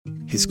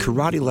his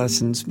karate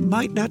lessons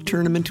might not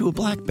turn him into a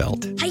black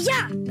belt.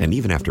 Hi-ya! And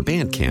even after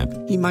band camp,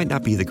 he might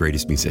not be the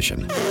greatest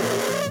musician.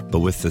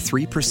 But with the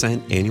 3%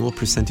 annual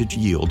percentage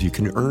yield you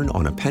can earn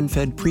on a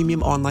PenFed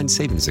premium online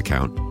savings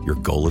account, your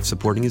goal of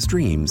supporting his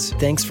dreams...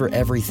 Thanks for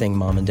everything,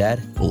 Mom and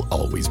Dad. ...will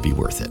always be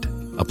worth it.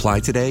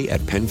 Apply today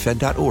at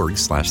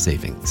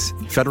PenFed.org/savings.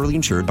 Federally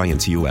insured by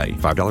NCUA.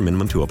 $5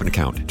 minimum to open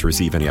account. To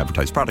receive any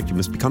advertised product, you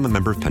must become a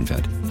member of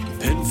PenFed.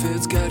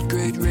 PenFed's got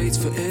great rates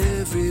for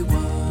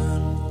everyone.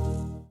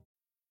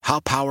 How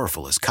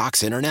powerful is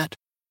Cox Internet?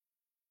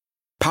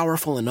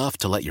 Powerful enough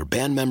to let your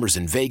band members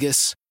in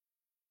Vegas,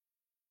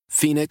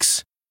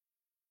 Phoenix,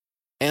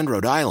 and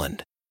Rhode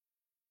Island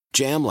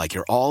jam like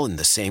you're all in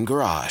the same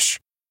garage.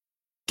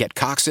 Get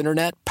Cox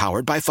Internet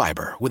powered by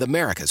fiber with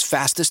America's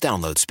fastest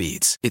download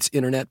speeds. It's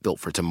internet built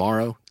for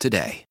tomorrow,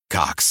 today.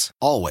 Cox,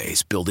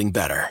 always building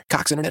better.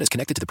 Cox Internet is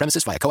connected to the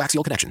premises via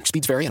coaxial connection.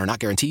 Speeds vary and are not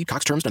guaranteed.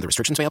 Cox terms and other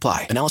restrictions may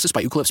apply. Analysis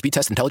by Ookla Speed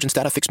Test Intelligence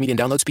Data. Fixed median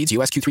download speeds.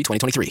 US Q3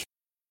 2023.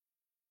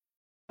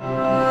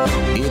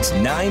 It's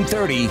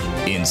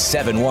 9:30 in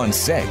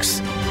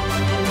 716.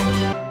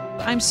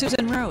 I'm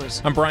Susan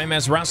Rose. I'm Brian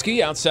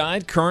Mazurowski.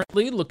 Outside,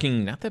 currently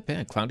looking not that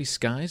bad. Cloudy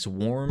skies,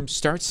 warm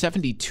start,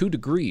 72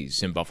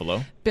 degrees in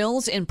Buffalo.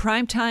 Bills in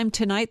prime time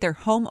tonight, their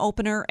home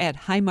opener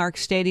at Highmark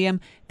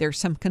Stadium. There's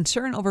some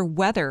concern over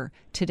weather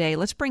today.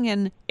 Let's bring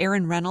in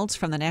Aaron Reynolds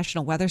from the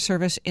National Weather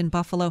Service in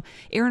Buffalo.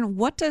 Aaron,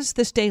 what does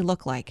this day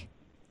look like?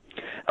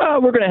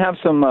 We're going to have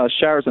some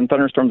showers and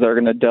thunderstorms that are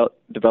going to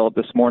develop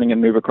this morning and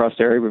move across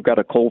the area. We've got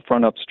a cold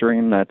front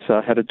upstream that's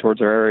headed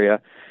towards our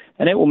area.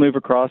 And it will move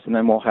across, and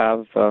then we'll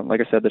have, like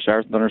I said, the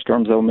showers and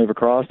thunderstorms that will move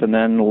across. And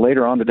then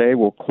later on today,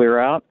 we'll clear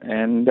out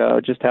and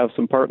just have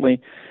some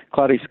partly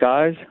cloudy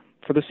skies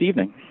for this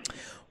evening.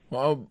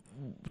 Well,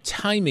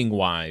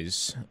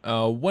 timing-wise,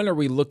 when are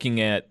we looking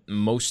at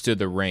most of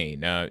the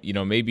rain?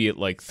 Maybe at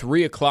like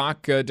 3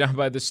 o'clock down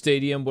by the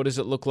stadium. What does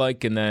it look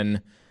like? And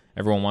then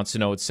everyone wants to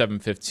know at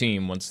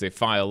 7:15 once they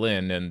file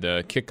in and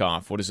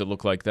kickoff. What does it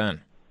look like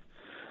then?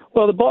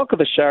 Well, the bulk of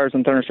the showers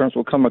and thunderstorms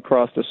will come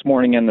across this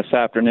morning and this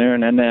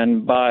afternoon, and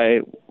then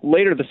by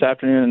later this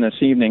afternoon and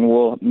this evening,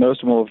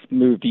 most of them will have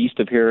moved east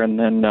of here, and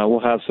then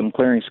we'll have some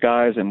clearing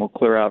skies, and we'll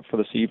clear out for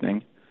this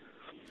evening.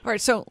 All right,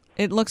 so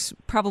it looks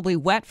probably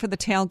wet for the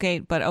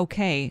tailgate, but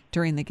okay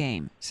during the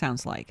game,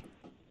 sounds like.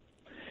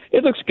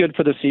 It looks good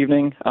for this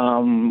evening.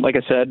 Like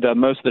I said,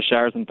 most of the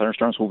showers and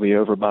thunderstorms will be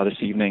over by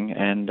this evening,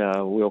 and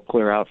we'll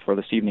clear out for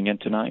this evening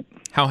and tonight.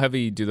 How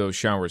heavy do those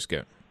showers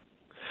get?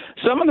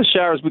 Some of the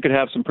showers, we could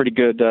have some pretty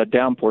good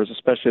downpours,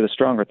 especially the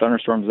stronger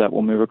thunderstorms that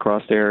will move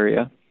across the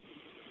area.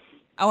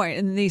 Oh,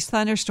 and these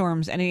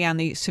thunderstorms, any on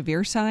the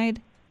severe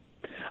side?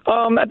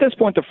 At this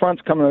point, the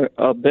front's coming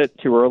a bit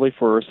too early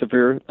for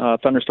severe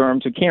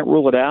thunderstorms. We can't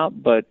rule it out,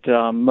 but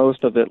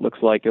most of it looks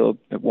like it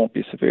won't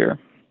be severe.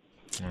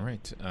 All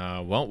right.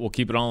 Well, we'll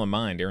keep it all in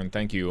mind. Aaron,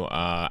 thank you.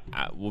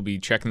 We'll be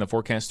checking the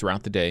forecast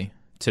throughout the day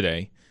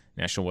today.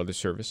 National Weather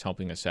Service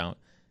helping us out.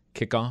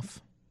 Kickoff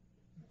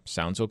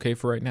sounds okay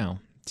for right now.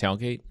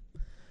 Tailgate,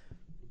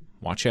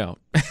 watch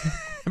out.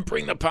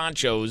 Bring the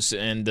ponchos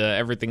and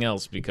everything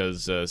else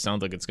because it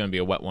sounds like it's going to be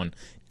a wet one.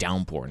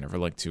 Downpour. Never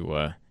like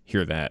to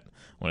hear that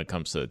when it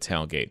comes to the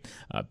tailgate.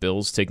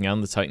 Bills taking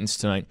on the Titans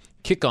tonight.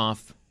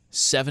 Kickoff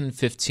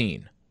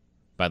 7:15,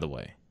 by the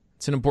way.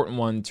 It's an important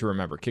one to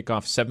remember.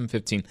 Kickoff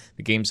 7:15.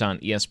 The game's on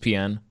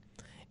ESPN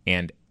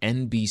and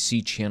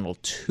NBC Channel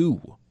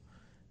 2.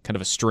 Kind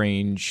of a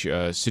strange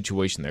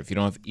situation there. If you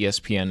don't have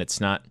ESPN, it's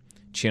not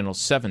Channel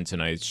 7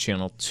 tonight. It's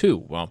Channel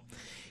 2. Well,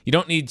 you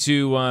don't need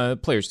to,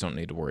 players don't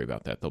need to worry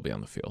about that. They'll be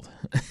on the field.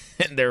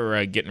 And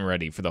they're getting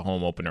ready for the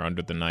home opener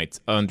under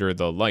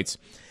the lights.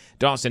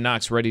 Dawson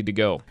Knox ready to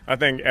go. I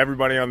think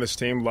everybody on this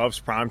team loves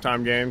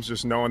primetime games,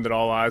 just knowing that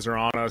all eyes are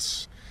on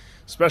us,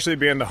 especially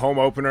being the home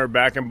opener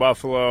back in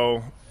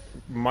Buffalo,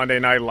 Monday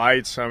Night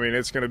Lights. I mean,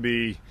 it's going to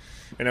be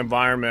an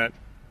environment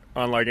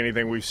unlike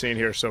anything we've seen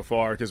here so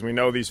far because we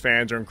know these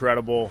fans are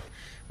incredible.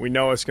 We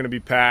know it's going to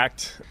be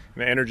packed,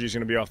 and the energy is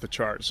going to be off the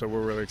chart, so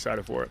we're really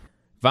excited for it.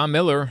 Von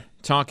Miller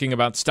talking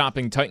about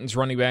stopping Titans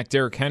running back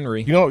Derrick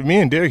Henry. You know, me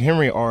and Derrick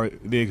Henry are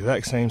the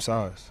exact same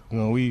size. You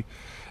know, we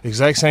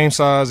exact same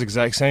size,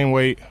 exact same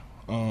weight.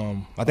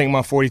 I think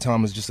my 40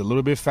 time is just a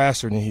little bit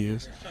faster than he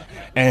is,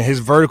 and his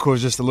vertical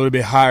is just a little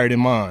bit higher than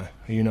mine.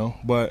 You know,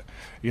 but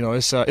you know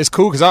it's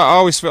cool because I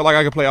always felt like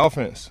I could play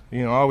offense.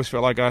 You know, I always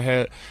felt like I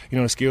had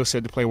the skill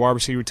set to play wide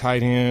receiver,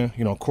 tight end,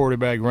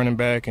 quarterback, running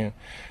back, and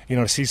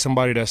to see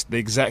somebody that's the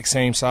exact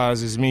same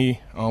size as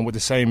me with the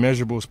same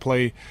measurables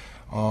play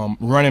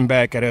running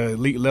back at an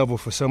elite level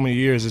for so many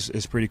years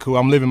is pretty cool.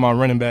 I'm living my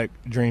running back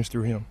dreams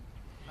through him.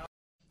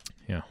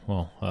 Yeah,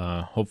 well,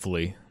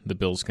 hopefully the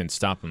Bills can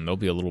stop him. They'll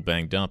be a little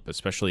banged up,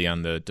 especially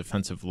on the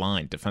defensive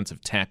line. Defensive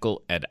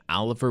tackle Ed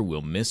Oliver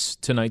will miss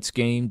tonight's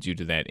game due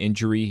to that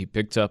injury he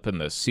picked up in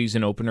the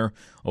season opener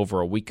over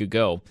a week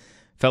ago.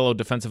 Fellow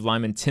defensive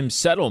lineman Tim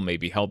Settle may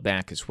be held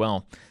back as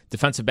well.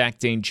 Defensive back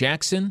Dane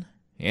Jackson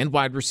and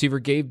wide receiver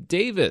Gabe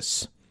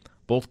Davis,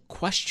 both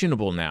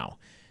questionable now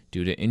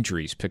due to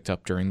injuries picked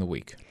up during the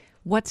week.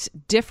 What's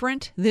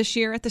different this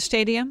year at the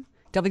stadium?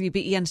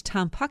 WBEN's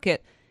Tom Puckett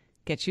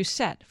gets you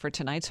set for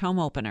tonight's home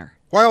opener.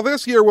 While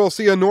this year we'll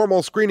see a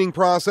normal screening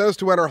process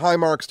to enter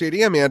Highmark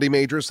Stadium, Andy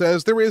Major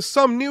says there is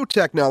some new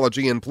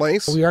technology in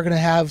place. We are going to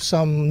have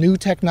some new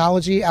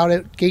technology out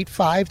at Gate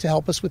 5 to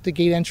help us with the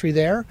gate entry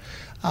there.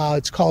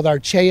 It's called our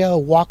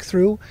CHEA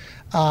walkthrough,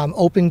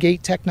 open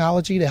gate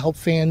technology to help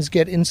fans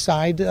get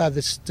inside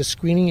the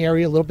screening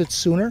area a little bit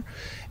sooner.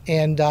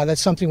 And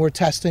that's something we're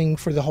testing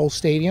for the whole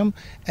stadium,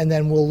 and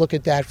then we'll look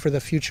at that for the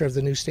future of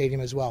the new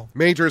stadium as well.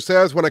 Major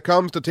says when it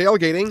comes to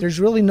tailgating, there's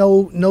really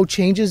no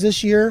changes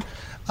this year.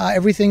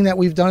 Everything that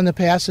we've done in the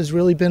past has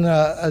really been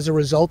as a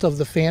result of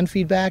the fan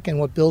feedback and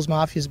what Bills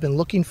Mafia has been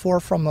looking for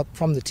from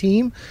the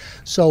team.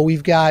 So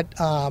we've got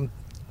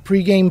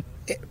pregame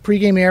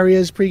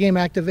areas, pregame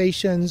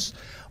activations.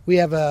 We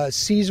have a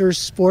Caesars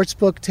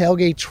Sportsbook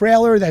tailgate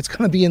trailer that's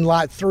going to be in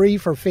Lot 3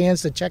 for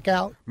fans to check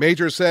out.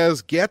 Major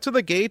says get to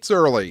the gates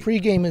early.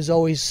 Pregame is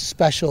always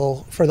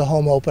special for the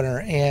home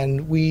opener,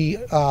 and we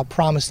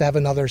promise to have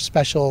another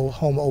special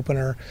home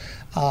opener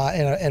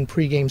and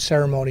pregame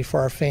ceremony for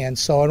our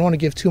fans. So I don't want to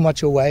give too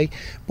much away,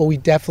 but we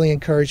definitely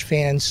encourage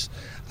fans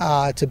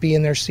to be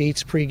in their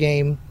seats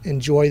pregame,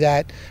 enjoy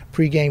that.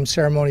 Pregame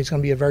ceremony is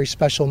going to be a very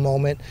special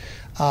moment.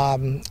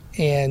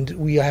 And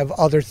we have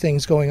other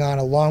things going on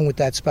along with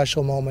that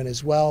special moment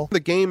as well. The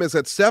game is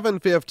at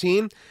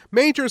 7:15.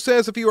 Major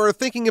says if you are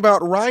thinking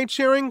about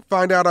ride-sharing,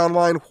 find out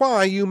online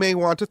why you may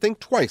want to think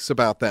twice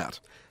about that.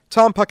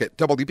 Tom Puckett,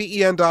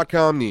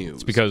 WBEN.com News.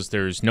 It's because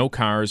there's no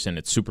cars and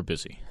it's super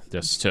busy.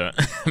 Just I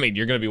mean,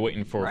 you're going to be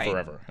waiting for it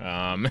forever.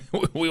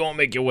 We won't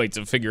make you wait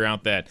to figure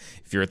out that.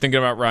 If you're thinking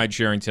about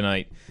ride-sharing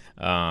tonight,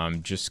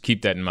 just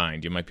keep that in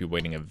mind. You might be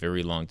waiting a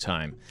very long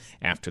time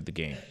after the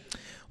game.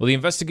 Well, the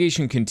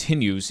investigation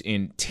continues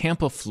in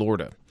Tampa,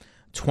 Florida.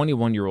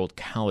 21-year-old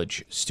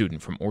college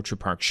student from Orchard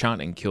Park shot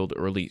and killed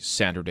early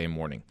Saturday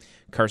morning.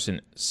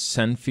 Carson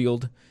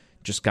Senfield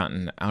just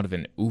gotten out of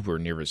an Uber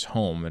near his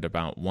home at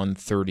about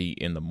 1:30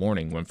 in the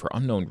morning when, for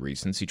unknown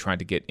reasons, he tried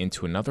to get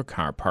into another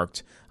car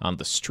parked on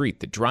the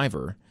street. The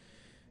driver,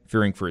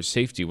 fearing for his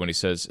safety when he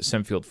says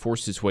Senfield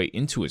forced his way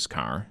into his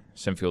car,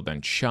 Senfield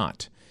then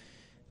shot,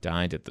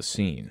 died at the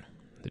scene.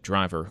 The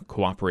driver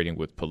cooperating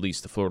with police.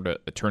 The Florida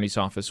Attorney's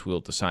Office will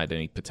decide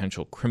any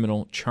potential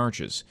criminal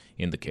charges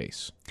in the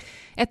case.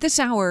 At this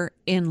hour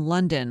in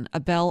London, a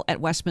bell at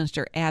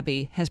Westminster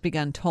Abbey has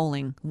begun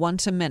tolling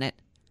once a minute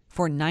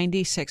for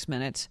 96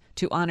 minutes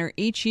to honor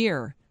each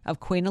year of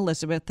Queen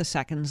Elizabeth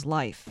II's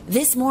life.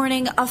 This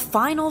morning, a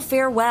final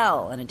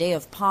farewell and a day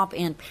of pomp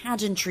and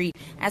pageantry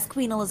as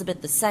Queen Elizabeth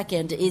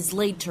II is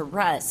laid to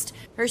rest.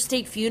 Her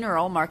state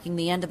funeral marking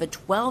the end of a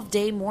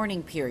 12-day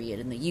mourning period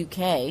in the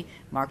UK,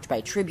 marked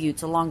by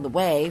tributes along the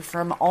way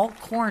from all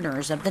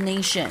corners of the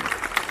nation.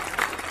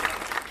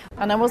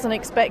 And I wasn't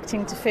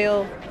expecting to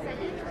feel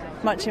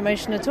much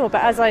emotion at all,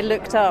 but as I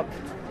looked up,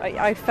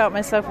 I felt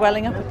myself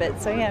welling up a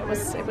bit. So yeah, it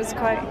was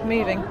quite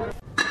moving.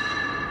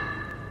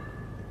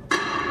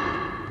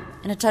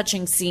 In a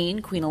touching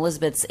scene, Queen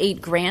Elizabeth's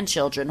 8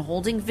 grandchildren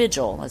holding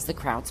vigil as the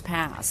crowds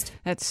passed.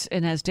 That's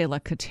Inez de la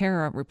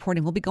Catera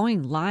reporting. We'll be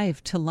going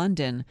live to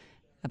London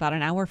about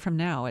an hour from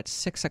now at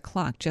 6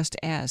 o'clock, just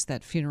as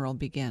that funeral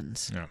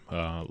begins.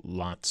 Yeah,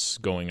 lots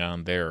going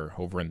on there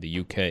over in the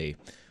UK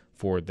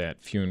for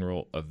that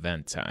funeral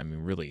event. I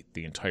mean, really,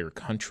 the entire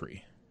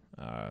country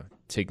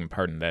taking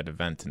part in that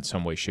event in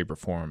some way, shape, or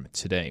form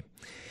today.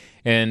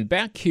 And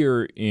back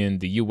here in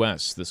the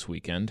U.S. this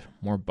weekend,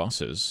 more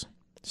buses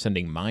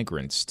sending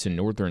migrants to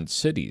northern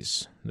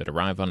cities that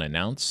arrive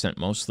unannounced, sent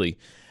mostly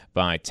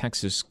by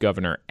Texas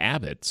Governor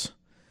Abbott.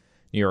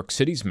 New York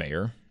City's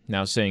mayor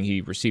now saying he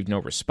received no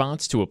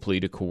response to a plea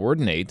to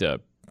coordinate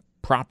a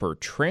proper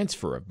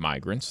transfer of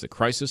migrants. The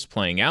crisis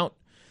playing out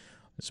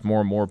as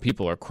more and more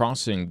people are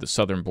crossing the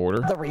southern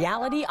border. The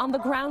reality on the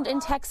ground in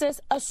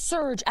Texas, a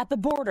surge at the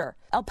border.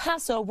 El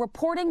Paso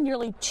reporting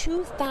nearly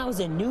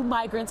 2,000 new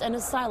migrants and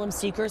asylum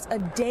seekers a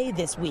day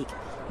this week,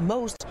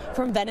 most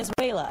from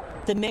Venezuela.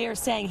 The mayor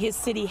saying his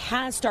city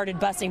has started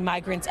busing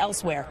migrants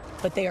elsewhere,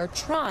 but they are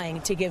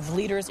trying to give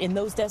leaders in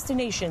those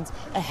destinations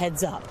a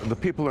heads up. The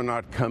people are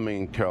not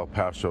coming to El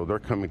Paso, they're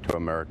coming to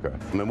America.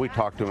 I mean, we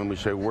talk to them, we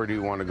say, where do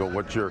you want to go?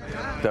 What's your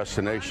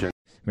destination?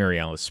 Mary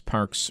Alice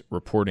Parks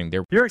reporting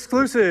there. Your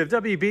exclusive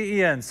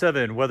WBEN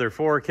 7 weather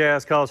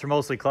forecast calls for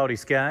mostly cloudy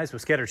skies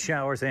with scattered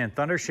showers and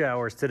thunder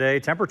showers today.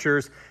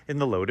 Temperatures in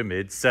the low to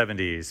mid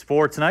 70s.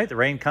 For tonight, the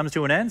rain comes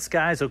to an end.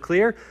 Skies will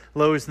clear.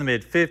 Lows in the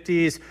mid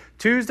 50s.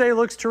 Tuesday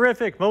looks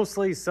terrific.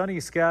 Mostly sunny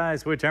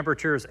skies with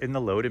temperatures in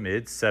the low to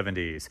mid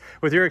 70s.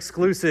 With your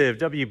exclusive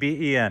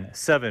WBEN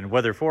 7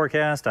 weather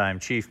forecast, I'm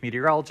Chief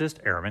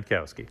Meteorologist Aaron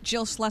Minkowski.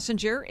 Jill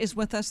Schlesinger is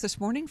with us this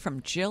morning from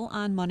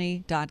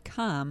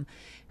JillOnMoney.com.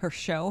 Her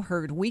show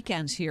heard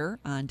weekends here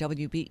on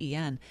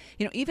WBEN.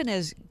 You know, even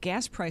as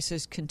gas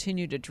prices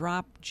continue to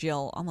drop,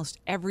 Jill, almost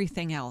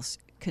everything else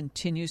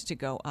continues to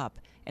go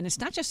up. And it's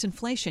not just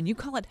inflation. You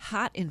call it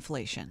hot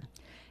inflation.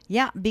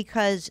 Yeah,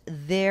 because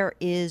there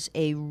is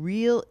a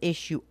real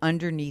issue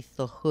underneath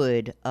the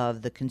hood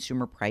of the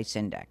Consumer Price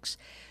Index.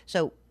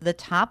 So the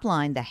top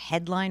line, the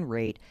headline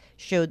rate,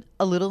 showed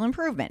a little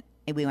improvement.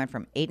 And we went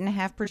from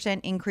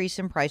 8.5% increase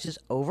in prices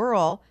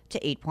overall to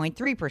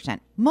 8.3%,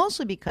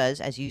 mostly because,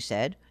 as you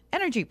said,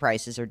 energy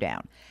prices are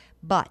down.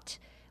 But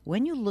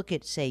when you look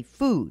at, say,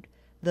 food,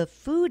 the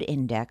food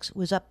index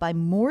was up by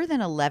more than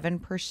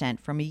 11%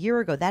 from a year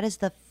ago. That is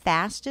the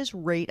fastest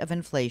rate of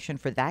inflation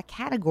for that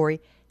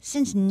category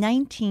since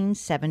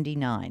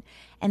 1979.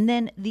 And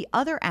then the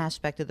other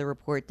aspect of the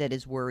report that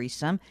is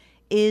worrisome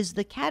is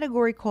the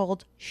category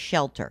called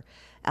shelter.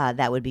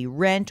 That would be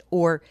rent,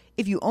 or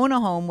if you own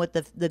a home, what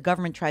the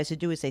government tries to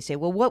do is they say,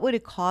 well, what would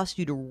it cost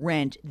you to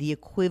rent the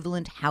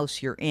equivalent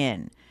house you're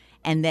in?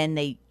 And then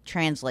they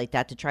translate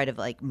that to try to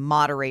like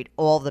moderate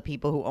all the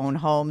people who own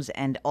homes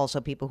and also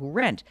people who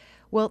rent.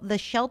 Well, the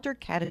shelter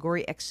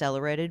category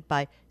accelerated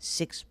by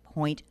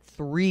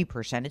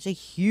 6.3%. It's a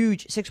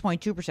huge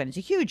 6.2%. It's a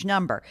huge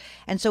number.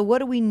 And so what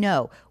do we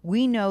know?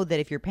 We know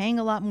that if you're paying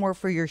a lot more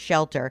for your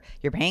shelter,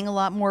 you're paying a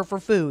lot more for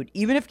food.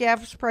 Even if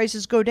gas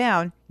prices go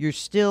down, you're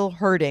still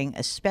hurting,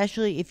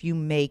 especially if you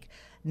make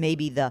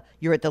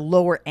you're at the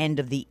lower end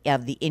of the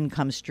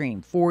income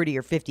stream, $40,000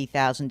 or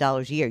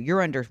 $50,000 a year.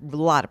 You're under a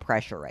lot of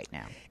pressure right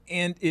now.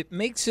 And it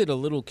makes it a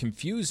little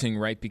confusing,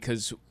 right?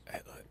 Because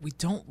we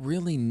don't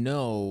really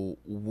know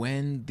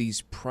when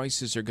these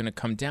prices are going to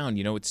come down.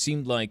 You know, it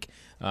seemed like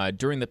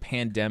during the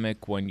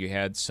pandemic when you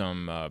had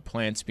some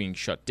plants being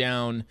shut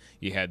down,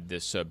 you had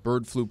this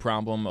bird flu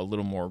problem a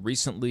little more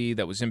recently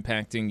that was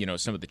impacting, you know,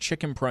 some of the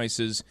chicken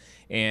prices.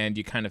 And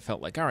you kind of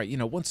felt like, all right, you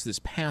know, once this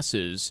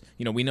passes,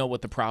 you know, we know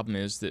what the problem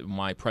is, that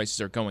why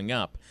prices are going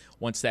up.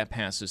 Once that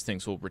passes,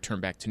 things will return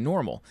back to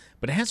normal.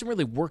 But it hasn't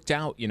really worked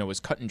out, you know, as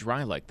cut and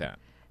dry like that.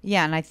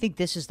 Yeah, and I think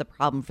this is the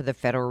problem for the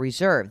Federal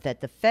Reserve,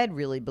 that the Fed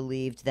really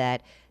believed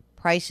that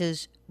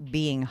prices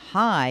being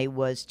high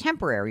was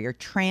temporary or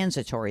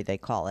transitory, they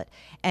call it.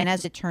 And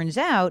as it turns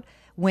out,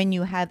 when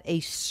you have a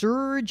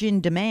surge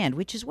in demand,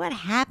 which is what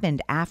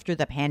happened after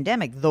the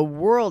pandemic, the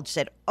world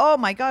said, oh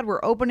my God,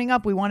 we're opening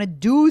up. We want to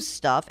do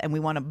stuff and we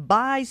want to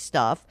buy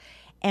stuff.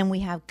 And we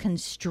have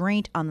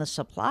constraint on the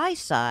supply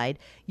side,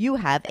 you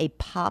have a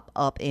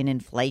pop-up in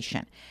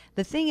inflation.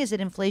 The thing is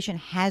that inflation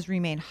has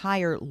remained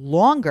higher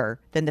longer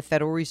than the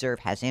Federal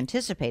Reserve has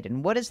anticipated.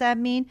 And what does that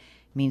mean?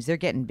 It means they're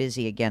getting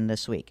busy again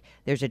this week.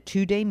 There's a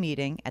 2-day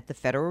meeting at the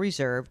Federal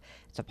Reserve.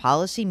 It's a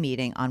policy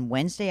meeting on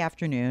Wednesday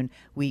afternoon.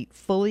 We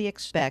fully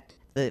expect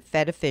the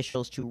Fed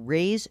officials to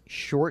raise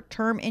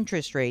short-term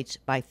interest rates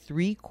by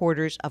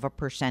 0.75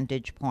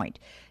 percentage point.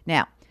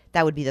 Now,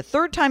 that would be the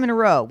third time in a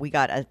row we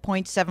got a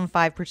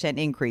 0.75%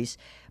 increase.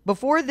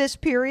 Before this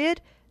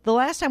period, the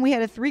last time we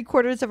had a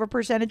 0.75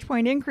 percentage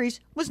point increase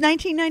was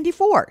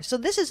 1994. So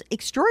this is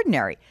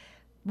extraordinary.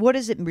 What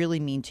does it really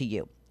mean to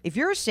you? If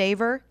you're a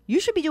saver, you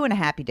should be doing a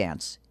happy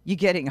dance. You're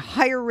getting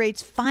higher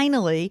rates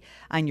finally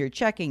on your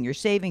checking, your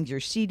savings,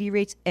 your CD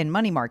rates, and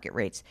money market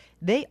rates.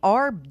 They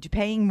are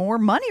paying more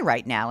money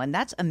right now, and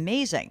that's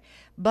amazing.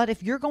 But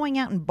if you're going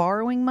out and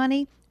borrowing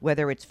money,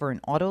 whether it's for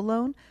an auto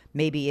loan,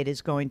 maybe it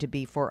is going to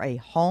be for a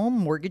home.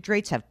 Mortgage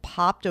rates have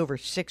popped over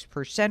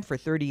 6% for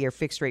 30-year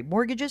fixed-rate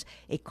mortgages.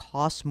 It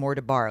costs more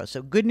to borrow.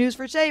 So good news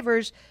for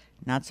savers,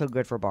 not so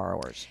good for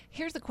borrowers.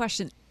 Here's the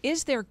question.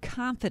 Is there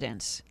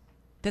confidence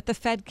that the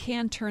Fed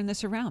can turn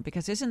this around?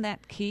 Because isn't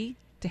that key,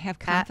 to have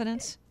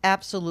confidence?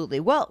 Absolutely.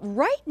 Well,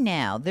 right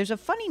now, there's a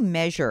funny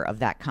measure of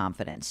that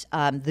confidence.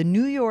 The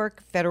New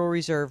York Federal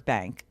Reserve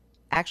Bank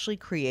actually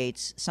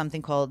creates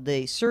something called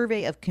the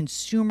Survey of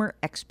Consumer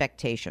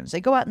Expectations.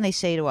 They go out and they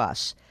say to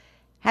us,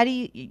 how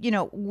do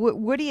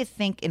what do you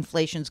think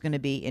inflation is going to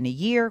be in a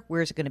year?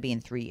 Where is it going to be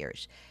in 3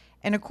 years?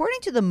 And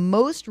according to the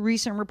most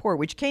recent report,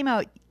 which came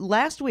out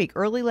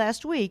early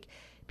last week,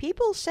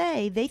 people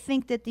say they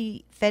think that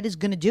the Fed is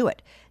going to do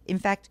it. In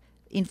fact,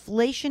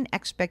 inflation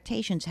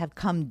expectations have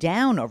come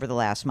down over the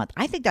last month.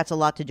 I think that's a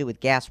lot to do with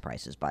gas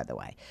prices, by the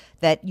way,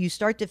 that you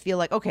start to feel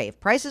like, okay, if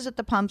prices at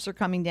the pumps are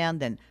coming down,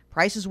 then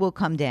prices will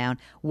come down.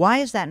 Why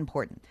is that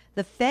important?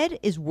 The Fed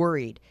is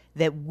worried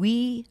that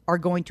we are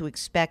going to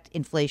expect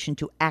inflation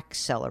to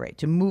accelerate,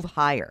 to move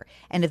higher.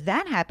 And if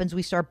that happens,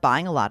 we start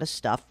buying a lot of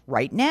stuff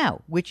right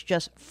now, which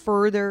just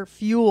further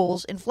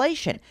fuels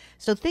inflation.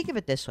 So think of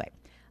it this way.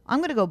 I'm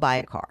going to go buy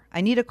a car.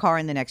 I need a car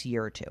in the next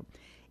year or two.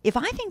 If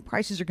I think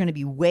prices are going to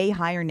be way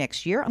higher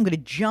next year, I'm going to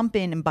jump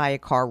in and buy a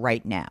car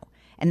right now.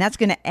 And that's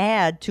going to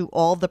add to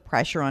all the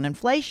pressure on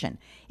inflation.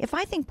 If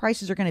I think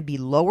prices are going to be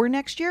lower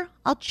next year,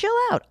 I'll chill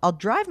out. I'll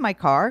drive my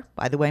car.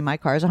 By the way, my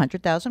car is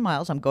 100,000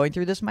 miles. I'm going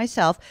through this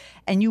myself.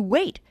 And you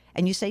wait.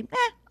 And you say,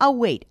 I'll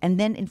wait. And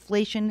then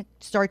inflation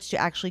starts to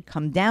actually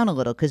come down a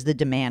little because the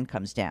demand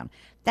comes down.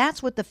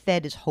 That's what the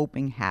Fed is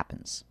hoping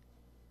happens.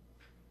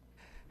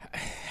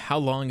 How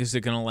long is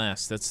it going to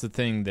last? That's the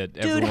thing that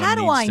everyone Dude, how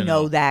do I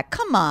know that?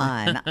 Come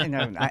on.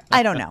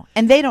 I don't know.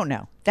 And they don't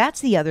know.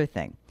 That's the other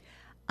thing.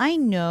 I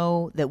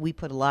know that we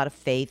put a lot of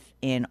faith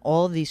in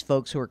all of these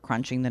folks who are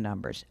crunching the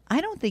numbers.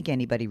 I don't think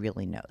anybody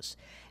really knows.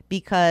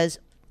 Because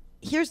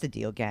here's the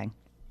deal, gang.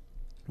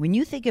 when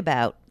you think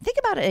about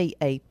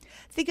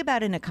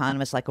an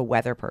economist like a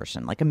weather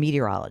person, like a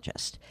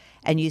meteorologist,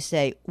 and you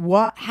say,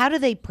 how do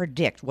they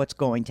predict what's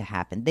going to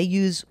happen? They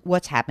use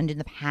what's happened in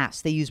the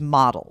past. They use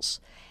models.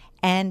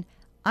 And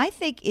I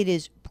think it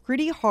is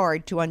pretty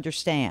hard to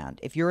understand,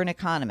 if you're an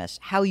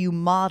economist, how you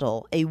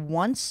model a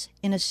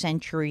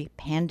once-in-a-century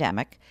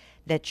pandemic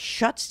that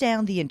shuts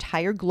down the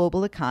entire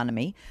global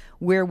economy,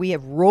 where we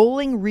have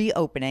rolling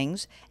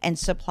reopenings and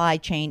supply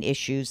chain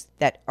issues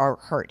that are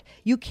hurt.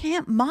 You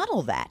can't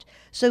model that.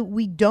 So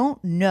we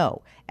don't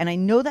know. And I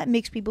know that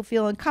makes people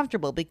feel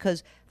uncomfortable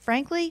because,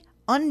 frankly,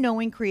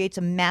 unknowing creates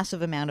a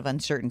massive amount of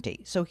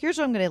uncertainty. So here's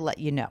what I'm going to let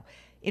you know.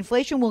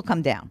 Inflation will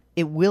come down.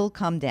 It will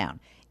come down.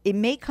 It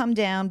may come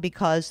down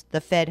because the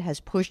Fed has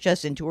pushed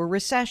us into a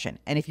recession.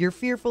 And if you're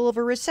fearful of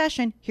a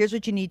recession, here's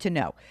what you need to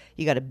know.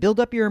 You got to build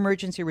up your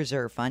emergency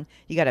reserve fund.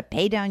 You got to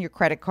pay down your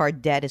credit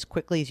card debt as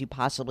quickly as you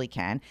possibly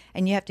can.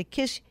 And you have to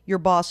kiss your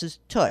boss's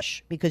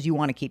tush because you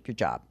want to keep your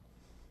job.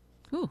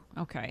 Ooh,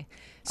 okay.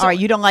 All right,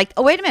 you don't like...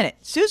 Oh, wait a minute.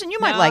 Susan, you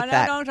might like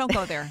that. No, don't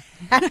go there.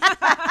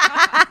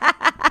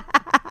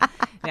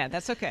 Yeah,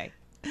 that's okay.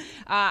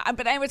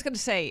 But I was going to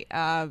say,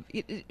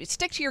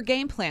 stick to your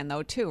game plan,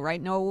 though, too,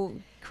 right? No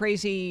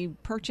crazy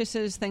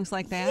purchases, things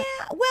like that?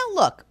 Yeah, well,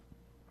 look,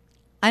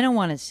 I don't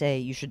want to say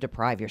you should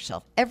deprive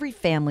yourself. Every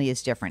family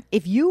is different.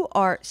 If you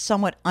are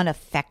somewhat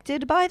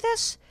unaffected by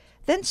this,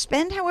 then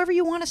spend however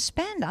you want to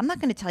spend. I'm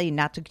not going to tell you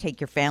not to take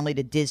your family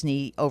to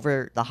Disney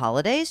over the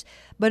holidays,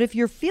 but if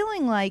you're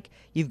feeling like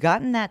you've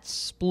gotten that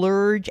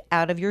splurge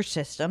out of your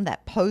system,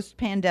 that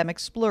post-pandemic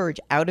splurge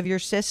out of your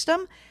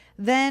system,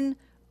 then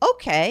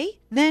okay,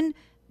 then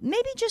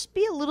maybe just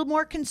be a little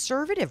more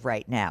conservative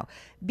right now.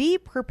 Be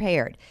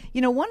prepared.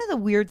 You know, one of the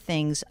weird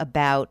things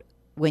about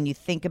when you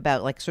think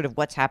about like sort of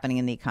what's happening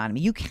in the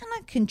economy, you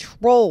cannot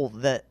control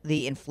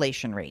the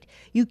inflation rate.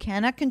 You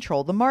cannot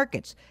control the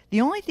markets. The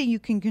only thing you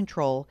can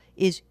control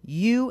is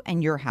you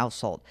and your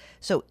household.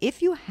 So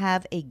if you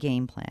have a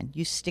game plan,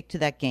 you stick to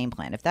that game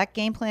plan. If that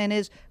game plan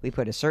is we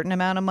put a certain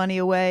amount of money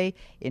away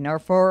in our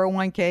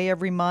 401k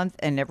every month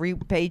and every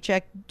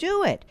paycheck,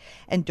 do it.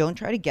 And don't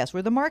try to guess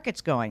where the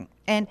market's going.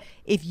 And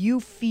if you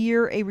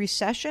fear a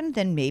recession,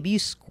 then maybe you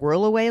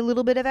squirrel away a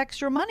little bit of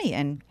extra money.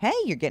 And hey,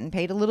 you're getting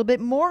paid a little bit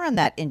more on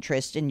that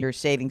interest in your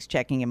savings,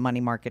 checking, and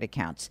money market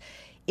accounts.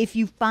 If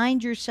you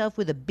find yourself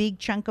with a big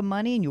chunk of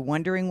money and you're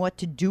wondering what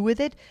to do with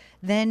it,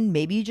 then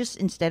maybe you just,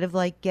 instead of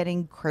like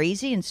getting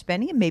crazy and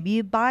spending it, maybe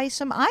you buy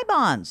some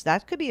I-bonds.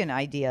 That could be an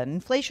idea,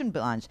 inflation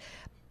bonds.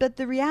 But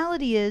the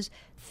reality is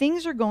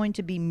things are going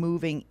to be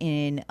moving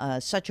in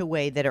such a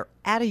way that are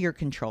out of your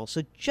control.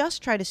 So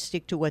just try to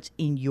stick to what's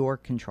in your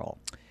control.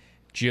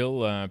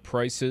 Jill,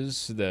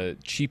 prices, the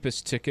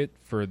cheapest ticket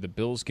for the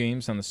Bills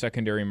games on the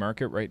secondary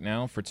market right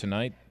now for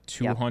tonight,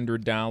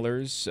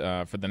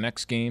 $200. For the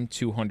next game,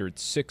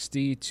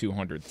 $260,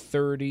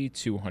 $230,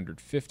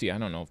 $250. I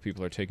don't know if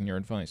people are taking your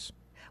advice.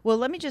 Well,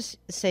 let me just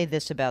say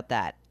this about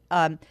that.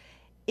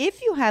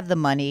 If you have the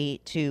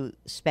money to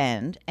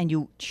spend and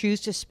you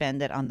choose to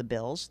spend it on the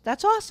Bills,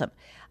 that's awesome.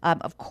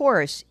 Of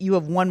course, you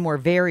have one more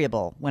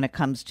variable when it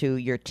comes to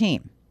your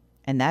team,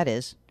 and that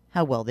is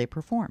how well they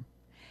perform.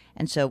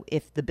 And so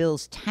if the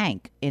Bills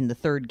tank in the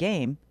third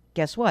game,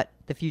 guess what?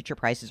 The future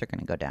prices are going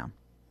to go down.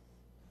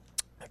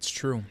 That's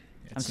true.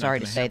 I'm sorry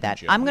to say that.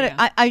 Jill.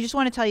 I just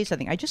want to tell you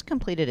something. I just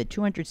completed a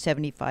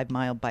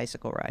 275-mile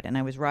bicycle ride, and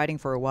I was riding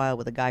for a while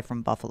with a guy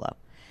from Buffalo.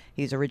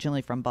 He's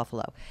originally from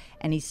Buffalo.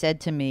 And he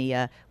said to me,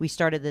 we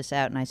started this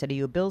out, and I said, are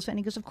you a Bills fan?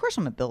 He goes, of course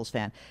I'm a Bills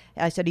fan.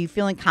 I said, are you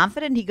feeling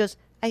confident? He goes,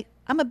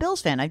 I'm a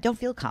Bills fan. I don't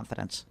feel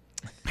confidence.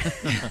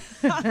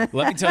 Let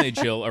me tell you,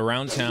 Jill,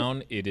 around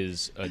town, it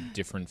is a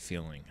different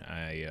feeling.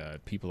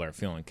 People are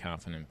feeling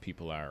confident.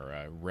 People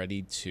are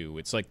ready to.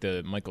 It's like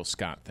the Michael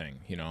Scott thing.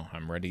 You know,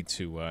 I'm ready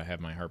to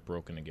have my heart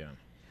broken again.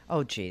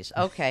 Oh, geez.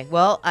 Okay.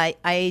 Well, I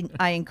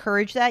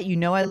encourage that. You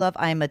know,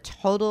 I'm a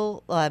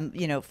total,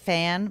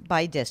 fan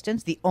by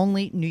distance, the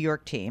only New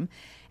York team.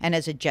 And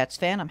as a Jets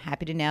fan, I'm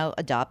happy to now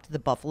adopt the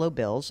Buffalo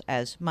Bills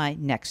as my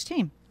next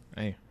team.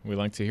 Hey, we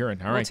like to hear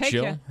it. All right,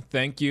 Jill,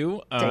 thank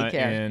you. Take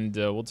care. And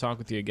we'll talk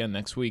with you again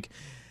next week.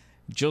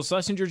 Jill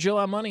Schlesinger, Jill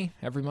on Money,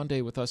 every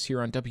Monday with us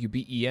here on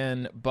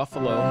WBEN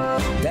Buffalo.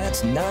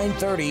 That's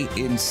 9:30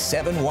 in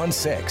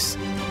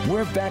 716.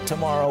 We're back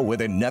tomorrow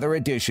with another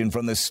edition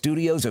from the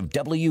studios of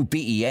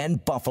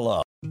WBEN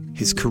Buffalo.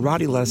 His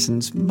karate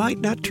lessons might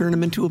not turn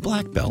him into a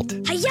black belt.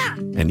 Hi-ya!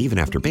 And even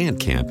after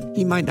band camp,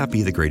 he might not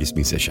be the greatest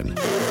musician.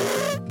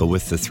 But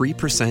with the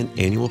 3%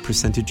 annual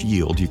percentage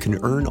yield you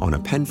can earn on a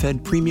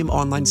PenFed premium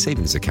online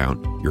savings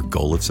account, your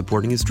goal of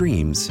supporting his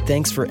dreams...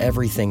 Thanks for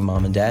everything,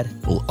 Mom and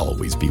Dad. ...will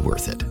always be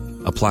worth it.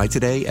 Apply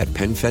today at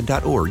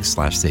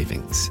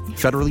PenFed.org/savings.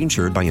 Federally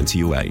insured by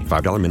NCUA.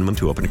 $5 minimum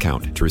to open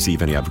account. To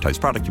receive any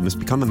advertised product, you must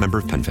become a member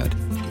of PenFed.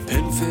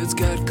 PenFed's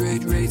got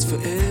great rates for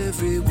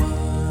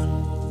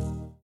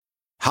everyone.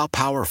 How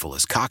powerful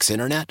is Cox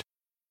Internet?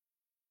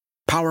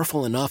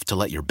 Powerful enough to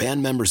let your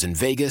band members in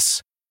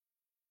Vegas,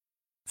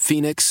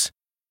 Phoenix,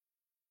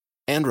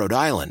 and Rhode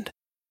Island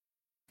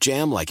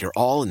jam like you're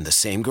all in the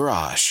same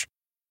garage.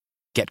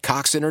 Get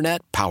Cox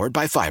Internet powered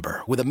by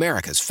fiber with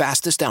America's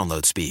fastest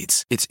download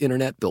speeds. It's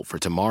internet built for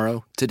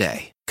tomorrow,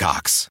 today.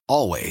 Cox,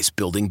 always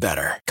building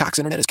better. Cox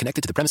Internet is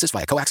connected to the premises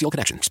via coaxial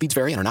connection. Speeds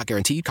vary and are not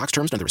guaranteed. Cox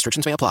terms and other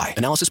restrictions may apply.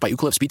 Analysis by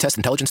Ookla of Speed Test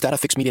Intelligence Data.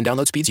 Fixed median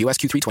download speeds. US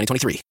Q3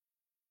 2023.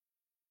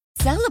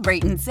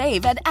 Celebrate and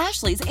save at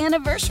Ashley's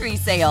Anniversary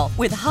Sale.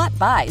 With Hot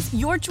Buys,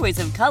 your choice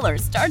of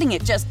colors starting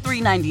at just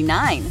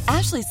 $3.99.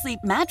 Ashley Sleep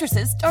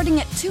mattresses starting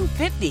at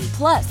 $2.50.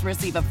 Plus,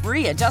 receive a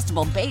free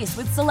adjustable base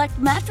with select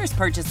mattress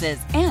purchases.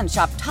 And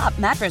shop top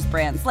mattress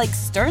brands like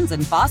Stearns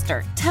 &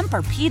 Foster,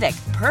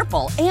 Tempur-Pedic,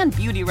 Purple, and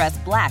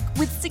Beautyrest Black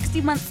with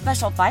 60-month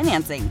special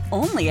financing.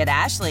 Only at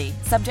Ashley.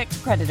 Subject to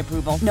credit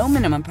approval. No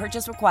minimum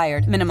purchase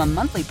required. Minimum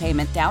monthly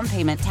payment, down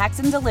payment, tax,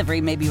 and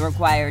delivery may be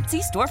required.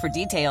 See store for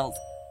details.